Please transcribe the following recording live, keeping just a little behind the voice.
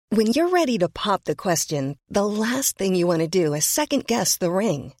When you're ready to pop the question, the last thing you want to do is second-guess the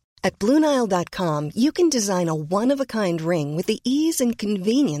ring. At BlueNile.com, you can design a one-of-a-kind ring with the ease and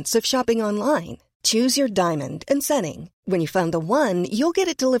convenience of shopping online. Choose your diamond and setting. When you find the one, you'll get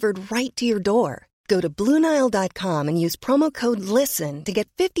it delivered right to your door. Go to BlueNile.com and use promo code LISTEN to get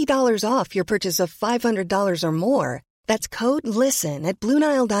 $50 off your purchase of $500 or more. That's code LISTEN at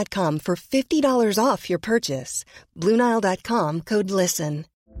BlueNile.com for $50 off your purchase. BlueNile.com, code LISTEN.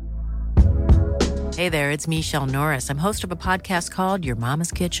 Hey there, it's Michelle Norris. I'm host of a podcast called Your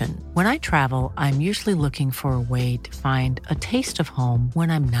Mama's Kitchen. When I travel, I'm usually looking for a way to find a taste of home when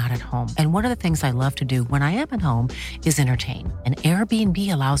I'm not at home. And one of the things I love to do when I am at home is entertain. And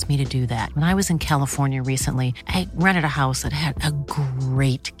Airbnb allows me to do that. When I was in California recently, I rented a house that had a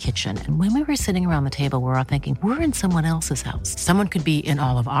great kitchen. And when we were sitting around the table, we were all thinking, we're in someone else's house. Someone could be in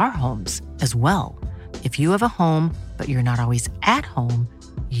all of our homes as well. If you have a home, but you're not always at home,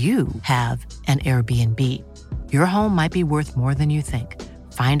 you have an Airbnb. Your home might be worth more than you think.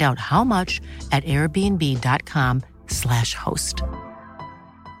 Find out how much at airbnb.com/host.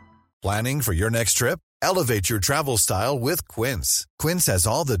 Planning for your next trip? Elevate your travel style with Quince. Quince has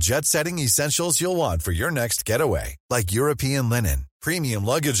all the jet-setting essentials you'll want for your next getaway, like European linen, premium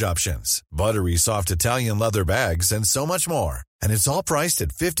luggage options, buttery soft Italian leather bags, and so much more. And it's all priced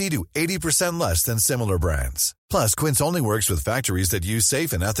at 50 to 80% less than similar brands. Plus, Quince only works with factories that use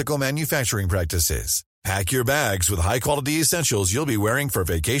safe and ethical manufacturing practices. Pack your bags with high-quality essentials you'll be wearing for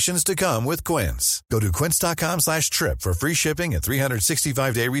vacations to come with Quince. Go to quince.com/trip for free shipping and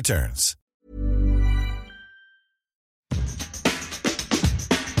 365-day returns.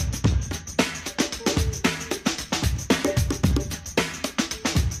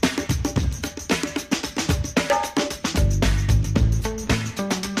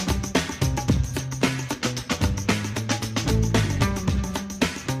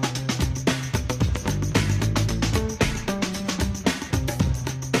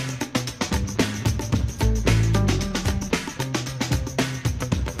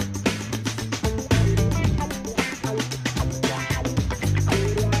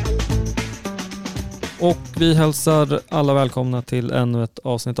 Och vi hälsar alla välkomna till ännu ett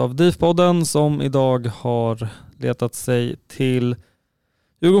avsnitt av DIF-podden som idag har letat sig till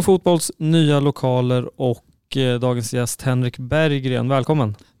Djurgården Fotbolls nya lokaler och dagens gäst Henrik Berggren.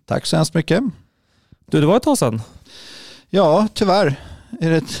 Välkommen. Tack så hemskt mycket. Du, det var ett tag sedan. Ja, tyvärr. Är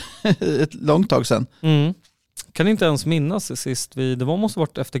det ett långt tag sedan. Mm. Kan inte ens minnas sist det måste ha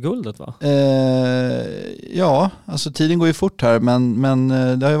varit efter guldet, va? Ja, alltså tiden går ju fort här, men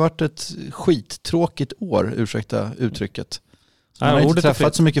det har ju varit ett skittråkigt år, ursäkta uttrycket. Så man har inte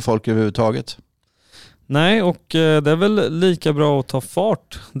träffat så mycket folk överhuvudtaget. Nej, och det är väl lika bra att ta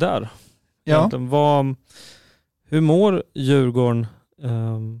fart där. Ja. Hur mår Djurgården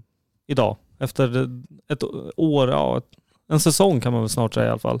idag? Efter ett år, en säsong kan man väl snart säga i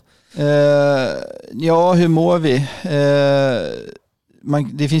alla fall. Ja, hur mår vi?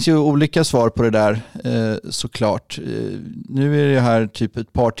 Det finns ju olika svar på det där såklart. Nu är det här typ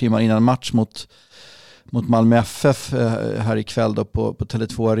ett par timmar innan match mot Malmö FF här ikväll då på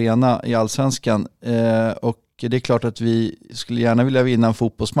Tele2 Arena i Allsvenskan. Och det är klart att vi skulle gärna vilja vinna en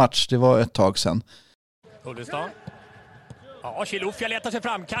fotbollsmatch. Det var ett tag sedan. Hullestad. Ja, Chilufya letar sig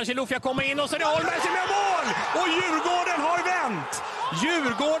fram. Kan Chilufya komma in och så är det Holmberg som gör mål! Och Djurgården har vänt!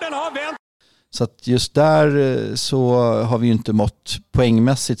 Djurgården har vänt! Så att just där så har vi ju inte mått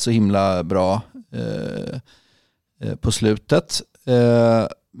poängmässigt så himla bra på slutet.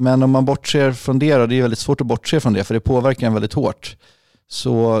 Men om man bortser från det, och det är väldigt svårt att bortse från det för det påverkar en väldigt hårt,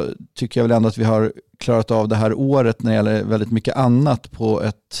 så tycker jag väl ändå att vi har klarat av det här året när det gäller väldigt mycket annat på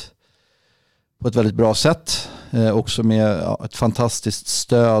ett väldigt bra sätt. Också med ett fantastiskt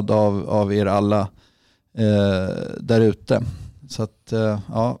stöd av er alla där ute. Så att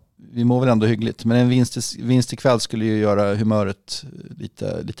vi mår väl ändå hyggligt. Men en vinst ikväll skulle ju göra humöret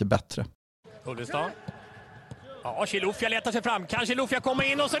lite bättre. Hullestad. Ja, Chilufya letar sig fram. Kan Chilufya komma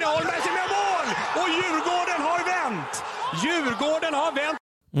in och så är det Holmberg som gör mål! Och Djurgården har vänt! Djurgården har vänt!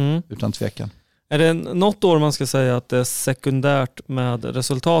 Mm. Utan tvekan. Är det något år man ska säga att det är sekundärt med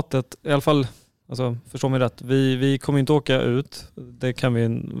resultatet? I alla fall, alltså, förstår mig rätt. Vi kommer inte åka ut. Det kan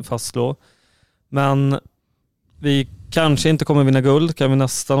vi fastslå. Men vi kanske inte kommer vinna guld. Kan vi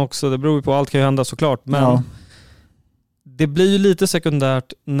nästan också. Det beror ju på. Allt kan ju hända såklart. Men det blir ju lite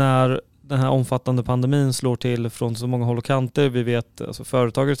sekundärt när den här omfattande pandemin slår till från så många håll och kanter. Vi vet alltså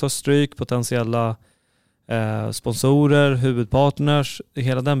företagare tar stryk, potentiella sponsorer, huvudpartners,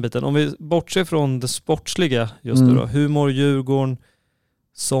 hela den biten. Om vi bortser från det sportsliga just nu då. Hur mår Djurgården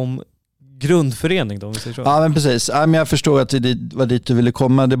som grundförening då, om vi säger så. Ja, men precis. Ja, men jag förstår att det var dit du ville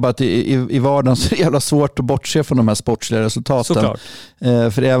komma. Det är bara att i vardagen så är det jävla svårt att bortse från de här sportsliga resultaten. Såklart.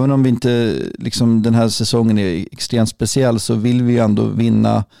 För även om vi inte, liksom, den här säsongen är extremt speciell, så vill vi ju ändå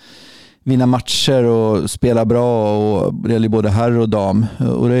vinna matcher och spela bra, och det gäller både herr och dam.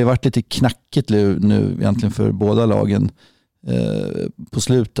 Och det har ju varit lite knackigt nu egentligen för båda lagen på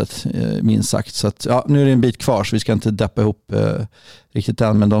slutet, minst sagt. Så att, ja, nu är det en bit kvar, så vi ska inte deppa ihop riktigt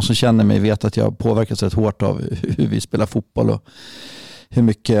än, men de som känner mig vet att jag påverkas rätt hårt av hur vi spelar fotboll och hur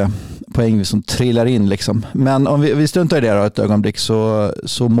mycket poäng vi som trillar in liksom. Men om vi struntar i det då ett ögonblick,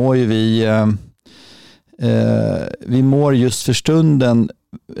 så mår ju vi mår just för stunden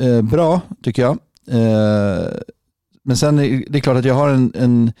bra, tycker jag. Men sen är det klart att jag har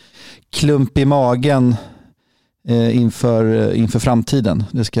en klump i magen inför framtiden.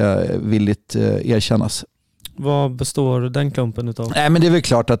 Det ska villigt erkännas. Vad består den klumpen utav? Nej, men det är väl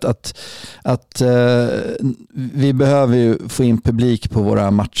klart att vi behöver ju få in publik på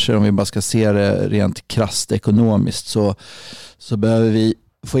våra matcher. Om vi bara ska se det rent krasst ekonomiskt, så behöver vi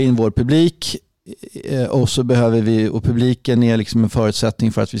få in vår publik, och så behöver vi, och publiken är liksom en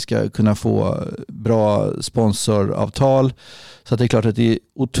förutsättning för att vi ska kunna få bra sponsoravtal. Så att det är klart att det är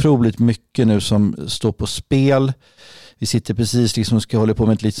otroligt mycket nu som står på spel. Vi sitter precis liksom och ska hålla på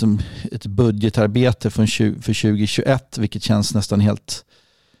med ett budgetarbete för 2021, vilket känns nästan helt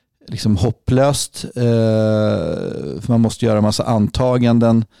liksom hopplöst. För man måste göra en massa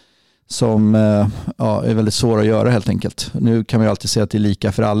antaganden som är väldigt svåra att göra helt enkelt. Nu kan man ju alltid säga att det är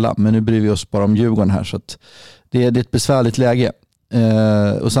lika för alla, men nu bryr vi oss bara om Djurgården här, så att det är ett besvärligt läge.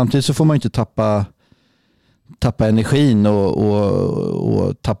 Och samtidigt så får man ju inte tappa energin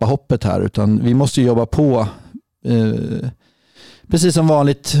och tappa hoppet här, utan vi måste jobba på precis som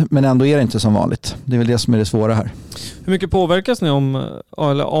vanligt, men ändå är det inte som vanligt. Det är väl det som är det svåra här. Hur mycket påverkas ni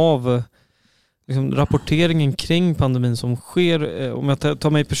av liksom rapporteringen kring pandemin som sker? Om jag tar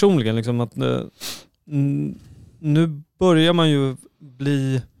mig personligen, liksom, att nu börjar man ju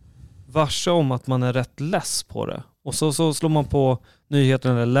bli varse om att man är rätt less på det. Och så slår man på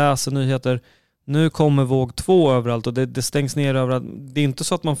nyheterna eller läser nyheter. Nu kommer våg 2 överallt och det stängs ner överallt. Det är inte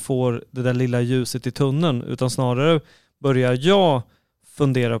så att man får det där lilla ljuset i tunneln, utan snarare börjar jag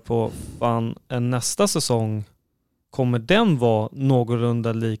fundera på nästa säsong, kommer den vara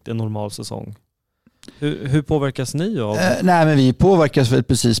någorlunda likt en normal säsong? Hur påverkas ni av? Nej, men vi påverkas väl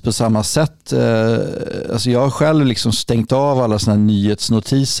precis på samma sätt. Alltså jag har själv liksom stängt av alla såna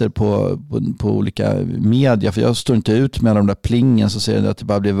nyhetsnotiser på olika media, för jag står inte ut med de där plingen så ser det att det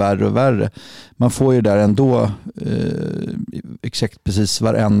bara blir värre och värre. Man får ju där ändå exakt precis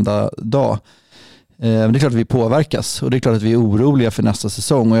varenda dag. Men det är klart att vi påverkas, och det är klart att vi är oroliga för nästa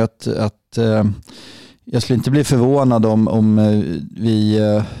säsong, och att jag skulle inte bli förvånad om vi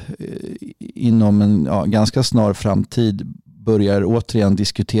inom en ganska snar framtid börjar återigen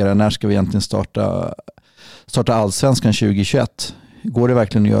diskutera när ska vi egentligen starta Allsvenskan 2021. Går det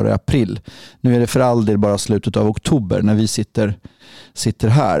verkligen att göra i april? Nu är det för all del bara slutet av oktober när vi sitter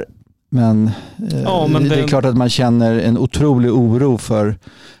här. Men det är klart att man känner en otrolig oro för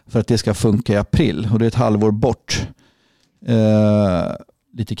att det ska funka i april. Och det är ett halvår bort.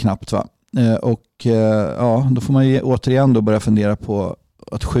 Lite knappt, va? Då får man ju återigen då börja fundera på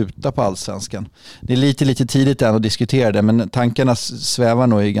att skjuta på Allsvenskan. Det är lite tidigt än att diskutera det, men tankarna svävar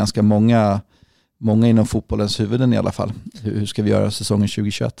nog i ganska många inom fotbollens huvuden i alla fall. Hur ska vi göra säsongen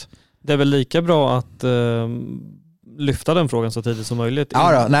 2021? Det är väl lika bra att lyfta den frågan så tidigt som möjligt.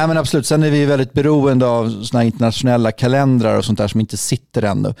 Ja, nej, men absolut. Sen är vi väldigt beroende av såna internationella kalendrar och sånt där som inte sitter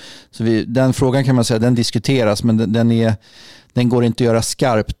ännu. Så den frågan kan man säga, den diskuteras, men den går inte att göra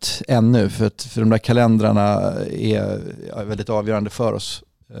skarpt ännu, för de där kalendrarna är väldigt avgörande för oss.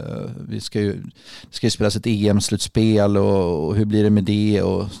 Det ska ju spelas ett EM-slutspel, och hur blir det med det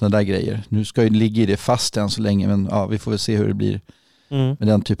och såna där grejer. Nu ligger det fast än så länge, men vi får väl se hur det blir med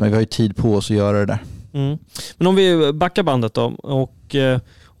den typen. Vi har ju tid på oss att göra det där. Mm. Men om vi backar bandet då, och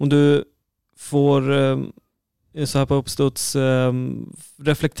om du får så här på uppstuds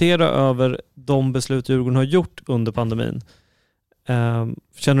reflektera över de beslut Djurgården har gjort under pandemin.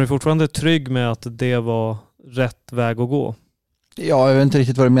 Känner du fortfarande trygg med att det var rätt väg att gå? Ja, jag vet inte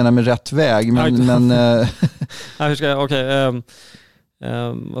riktigt vad du menar med rätt väg, men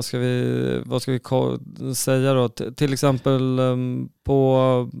vad ska vi säga då? Till exempel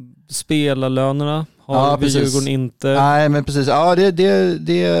på spelarlönerna har vi Djurgården inte. Nej, men precis. Ja,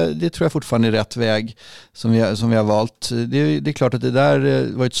 det tror jag fortfarande är rätt väg som vi har valt. Det är klart att det där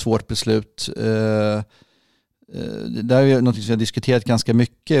var ett svårt beslut. Det där är något som vi har diskuterat ganska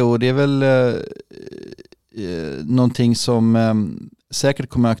mycket, och det är väl någonting som säkert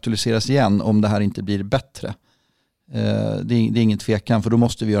kommer att aktualiseras igen om det här inte blir bättre. Det är ingen tvekan, för då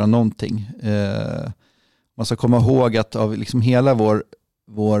måste vi göra någonting. Man ska komma ihåg att av liksom hela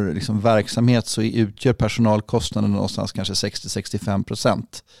vår liksom verksamhet så utgör personalkostnaden någonstans kanske 60-65%.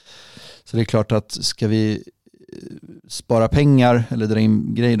 Så det är klart att ska vi spara pengar eller dra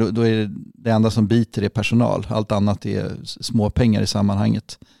in grejer, då är det enda som biter är personal. Allt annat är små pengar i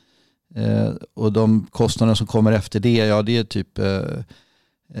sammanhanget. Och de kostnader som kommer efter det, det är typ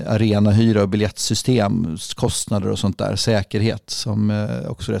arenahyra och biljettsystem, kostnader och sånt där, säkerhet som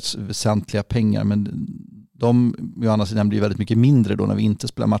också är rätt väsentliga pengar, men de å andra sidan blir väldigt mycket mindre då när vi inte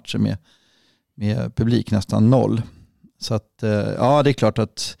spelar matcher med publik, nästan 0. Så att det är klart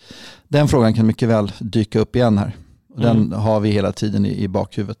att den frågan kan mycket väl dyka upp igen här. Och den har vi hela tiden i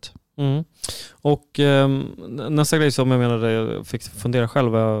bakhuvudet. Mm. Och nästa grej som jag fick fundera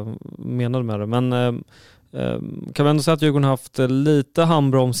själv vad jag menade med det, men kan vi ändå säga att Djurgården har haft lite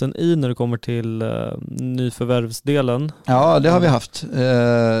handbromsen i när det kommer till nyförvärvsdelen? Ja, det har vi haft.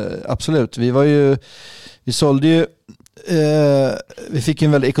 Absolut. Vi sålde ju vi fick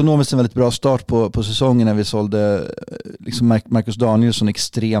ekonomiskt en väldigt bra start på säsongen när vi sålde liksom Marcus Danielsson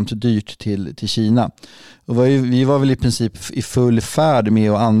extremt dyrt till Kina. Och vi var väl i princip i full färd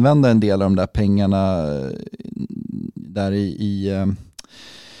med att använda en del av de där pengarna där i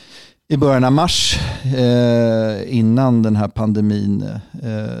början av mars innan den här pandemin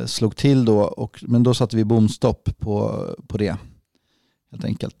slog till då. Men då satte vi bomstopp på det helt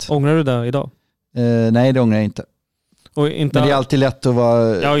enkelt. Ångrar du det idag? Nej, det ångrar jag inte. Men det är alltid lätt att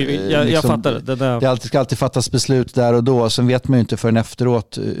vara... Jag fattar det. Det ska alltid fattas beslut där och då. Sen vet man ju inte förrän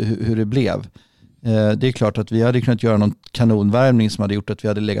efteråt hur det blev. Det är klart att vi hade kunnat göra någon kanonvärmning som hade gjort att vi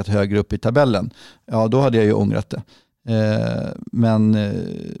hade legat högre upp i tabellen. Ja, då hade jag ju ångrat det. Men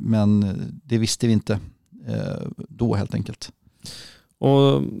det visste vi inte då helt enkelt.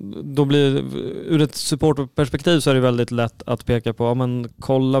 Och då blir, ur ett supporterperspektiv så är det väldigt lätt att peka på, men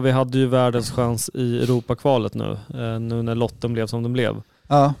kolla, vi hade ju världens chans i Europakvalet nu när lotten blev som den blev.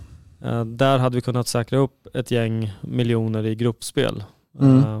 Ja. Där hade vi kunnat säkra upp ett gäng miljoner i gruppspel.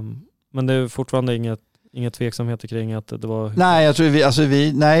 Men det är fortfarande inga tveksamheter kring att det var... Nej, jag tror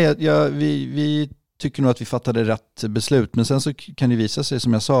vi tycker nog att vi fattade rätt beslut, men sen så kan det visa sig,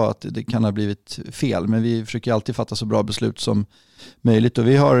 som jag sa, att det kan ha blivit fel, men vi försöker alltid fatta så bra beslut som möjligt, och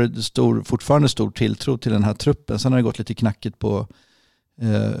vi har fortfarande stor tilltro till den här truppen. Sen har det gått lite knackigt på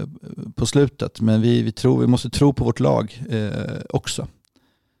slutet, men vi måste tro på vårt lag också.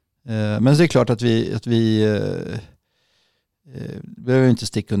 Men det är klart att vi behöver inte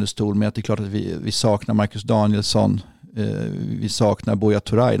sticka under stol med att det är klart att vi saknar Marcus Danielsson. Vi saknar Buya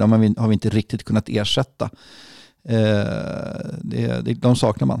Turay. De har vi inte riktigt kunnat ersätta. De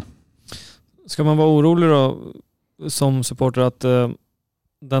saknar man. Ska man vara orolig då som supporter att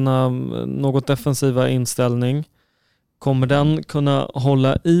denna något defensiva inställning, kommer den kunna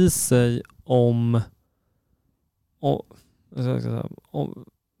hålla i sig om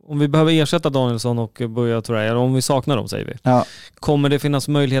vi behöver ersätta Danielsson och Buya Turay, eller om vi saknar dem, säger vi. Ja. Kommer det finnas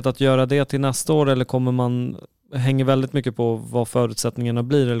möjlighet att göra det till nästa år, eller kommer man hänger väldigt mycket på vad förutsättningarna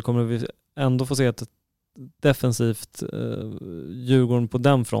blir, eller kommer vi ändå få se ett defensivt Djurgården på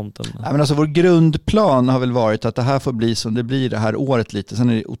den fronten? Ja, men alltså, vår grundplan har väl varit att det här får bli som det blir det här året lite. Sen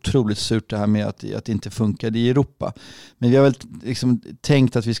är det otroligt surt det här med att det inte funkade i Europa. Men vi har väl liksom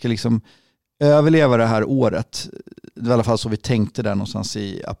tänkt att vi ska liksom överleva det här året. Det var i alla fall så vi tänkte där någonstans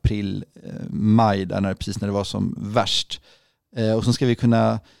i april, maj, där precis när det var som värst. Och så ska vi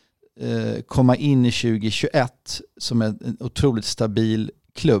kunna komma in i 2021 som en otroligt stabil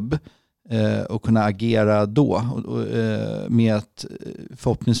klubb och kunna agera då med att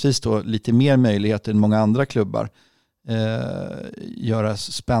förhoppningsvis då lite mer möjligheter än många andra klubbar göra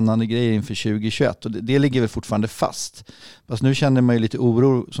spännande grejer inför 2021, och det ligger väl fortfarande fast. Fast nu känner man ju lite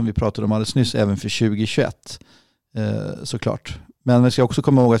oro, som vi pratade om alldeles nyss, även för 2021 såklart. Men vi ska också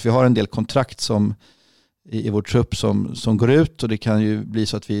komma ihåg att vi har en del kontrakt som i vår trupp som går ut, och det kan ju bli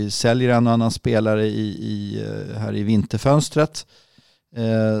så att vi säljer en och annan spelare här i vinterfönstret.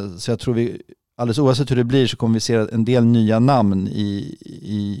 Så jag tror vi, alldeles oavsett hur det blir, så kommer vi se en del nya namn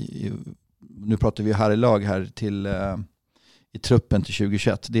nu pratar vi här i lag här i truppen till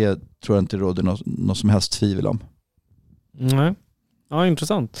 2021. Det tror jag inte råder något som helst tvivel om. Nej. Ja,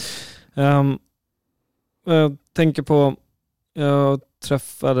 intressant. Jag tänker på, jag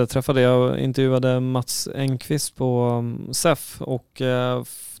intervjuade Mats Engqvist på SEF och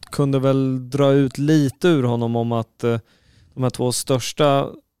kunde väl dra ut lite ur honom om att de här två största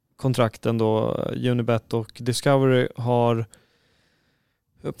kontrakten då, Unibet och Discovery, har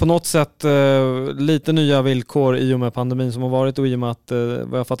på något sätt lite nya villkor i och med pandemin som har varit, och i och med att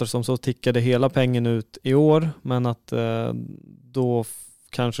vad jag fattar som så tickade hela pengen ut i år, men att då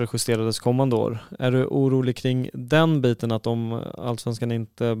kanske justerades kommande år. Är du orolig kring den biten, att om Allsvenskan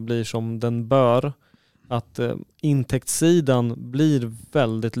inte blir som den bör, att intäktssidan blir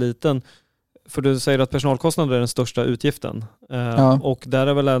väldigt liten? För du säger att personalkostnader är den största utgiften. Och där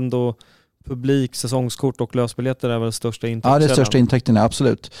är väl ändå publik, säsongskort och lösbiljetter är väl största intäkten? Ja, det är största intäkten,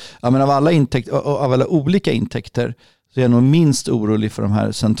 absolut. Ja, men av alla olika intäkter så är jag nog minst orolig för de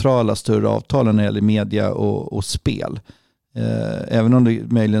här centrala större avtalen när det gäller media och spel. Även om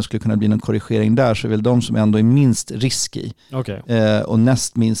det möjligen skulle kunna bli någon korrigering där, så är väl de som ändå är minst risk i. Okay. Och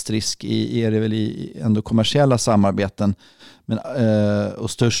näst minst risk i är det väl i ändå kommersiella samarbeten. Men,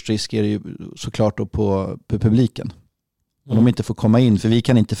 och störst risk är det ju såklart då på publiken. Om de inte får komma in, för vi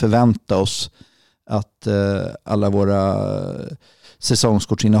kan inte förvänta oss att alla våra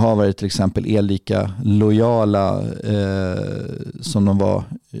säsongskortsinnehavare till exempel är lika lojala som de var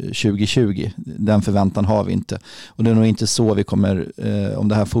 2020. Den förväntan har vi inte. Och det är nog inte så vi kommer, om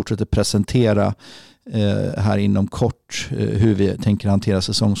det här fortsätter presentera här inom kort, hur vi tänker hantera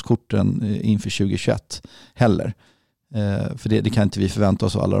säsongskorten inför 2021 heller. För det kan inte vi förvänta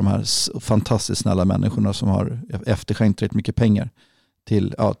oss av alla de här fantastiskt snälla människorna som har efterskänkt rätt mycket pengar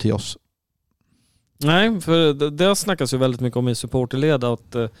till oss. Nej, för det snackas ju väldigt mycket om i supporterled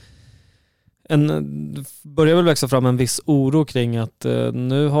att börjar väl växa fram en viss oro kring att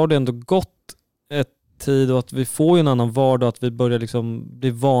nu har det ändå gått ett tid och att vi får en annan vardag, att vi börjar liksom bli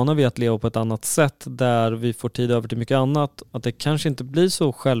vana vid att leva på ett annat sätt där vi får tid över till mycket annat. Att det kanske inte blir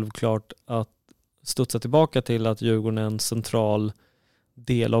så självklart att studsa tillbaka till att Djurgården är en central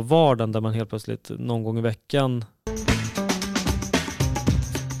del av vardagen där man helt plötsligt någon gång i veckan.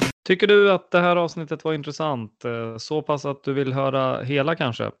 Tycker du att det här avsnittet var intressant? Så pass att du vill höra hela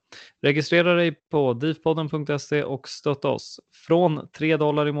kanske? Registrera dig på difpodden.se och stötta oss. Från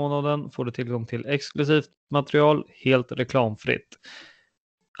 $3 i månaden får du tillgång till exklusivt material helt reklamfritt.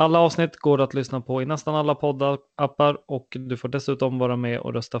 Alla avsnitt går att lyssna på i nästan alla poddappar och du får dessutom vara med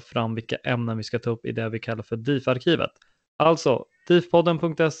och rösta fram vilka ämnen vi ska ta upp i det vi kallar för DIF-arkivet. Alltså,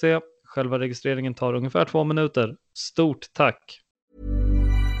 difpodden.se. Själva registreringen tar ungefär 2 minuter. Stort tack!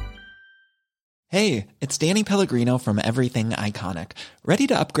 Hey, it's Danny Pellegrino from Everything Iconic. Ready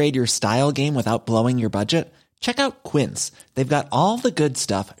to upgrade your style game without blowing your budget? Check out Quince. They've got all the good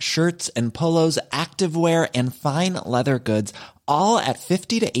stuff, shirts and polos, activewear and fine leather goods, all at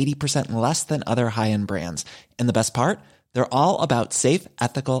 50 to 80% less than other high-end brands. And the best part? They're all about safe,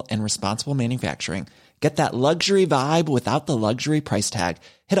 ethical, and responsible manufacturing. Get that luxury vibe without the luxury price tag.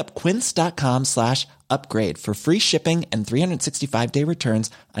 Hit up quince.com/upgrade for free shipping and 365-day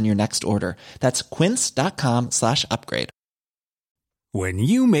returns on your next order. That's quince.com/upgrade. When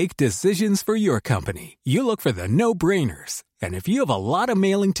you make decisions for your company, you look for the no-brainers. And if you have a lot of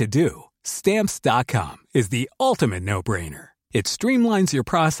mailing to do, Stamps.com is the ultimate no-brainer. It streamlines your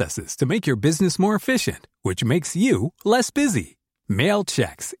processes to make your business more efficient, which makes you less busy. Mail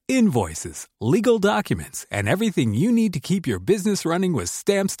checks, invoices, legal documents, and everything you need to keep your business running with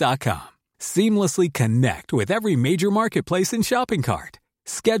Stamps.com. Seamlessly connect with every major marketplace and shopping cart.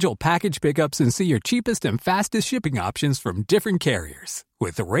 Schedule package pickups and see your cheapest and fastest shipping options from different carriers.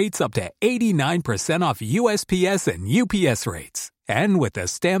 With rates up to 89% off USPS and UPS rates. And with the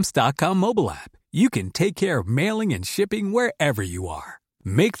Stamps.com mobile app, you can take care of mailing and shipping wherever you are.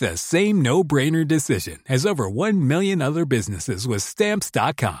 Make the same no-brainer decision as over 1 million other businesses with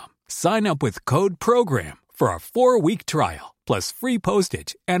Stamps.com. Sign up with code PROGRAM for a 4-week trial, plus free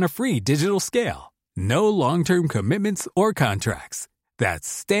postage and a free digital scale. No long-term commitments or contracts. That's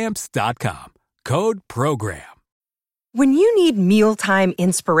Stamps.com. Code PROGRAM. When you need mealtime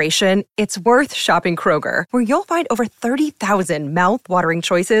inspiration, it's worth shopping Kroger, where you'll find over 30,000 mouth-watering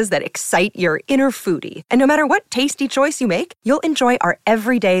choices that excite your inner foodie. And no matter what tasty choice you make, you'll enjoy our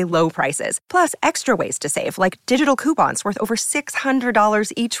everyday low prices, plus extra ways to save, like digital coupons worth over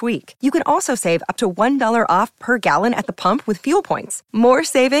 $600 each week. You can also save up to $1 off per gallon at the pump with fuel points. More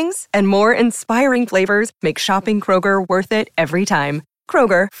savings and more inspiring flavors make shopping Kroger worth it every time.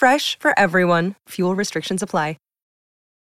 Kroger, fresh for everyone. Fuel restrictions apply.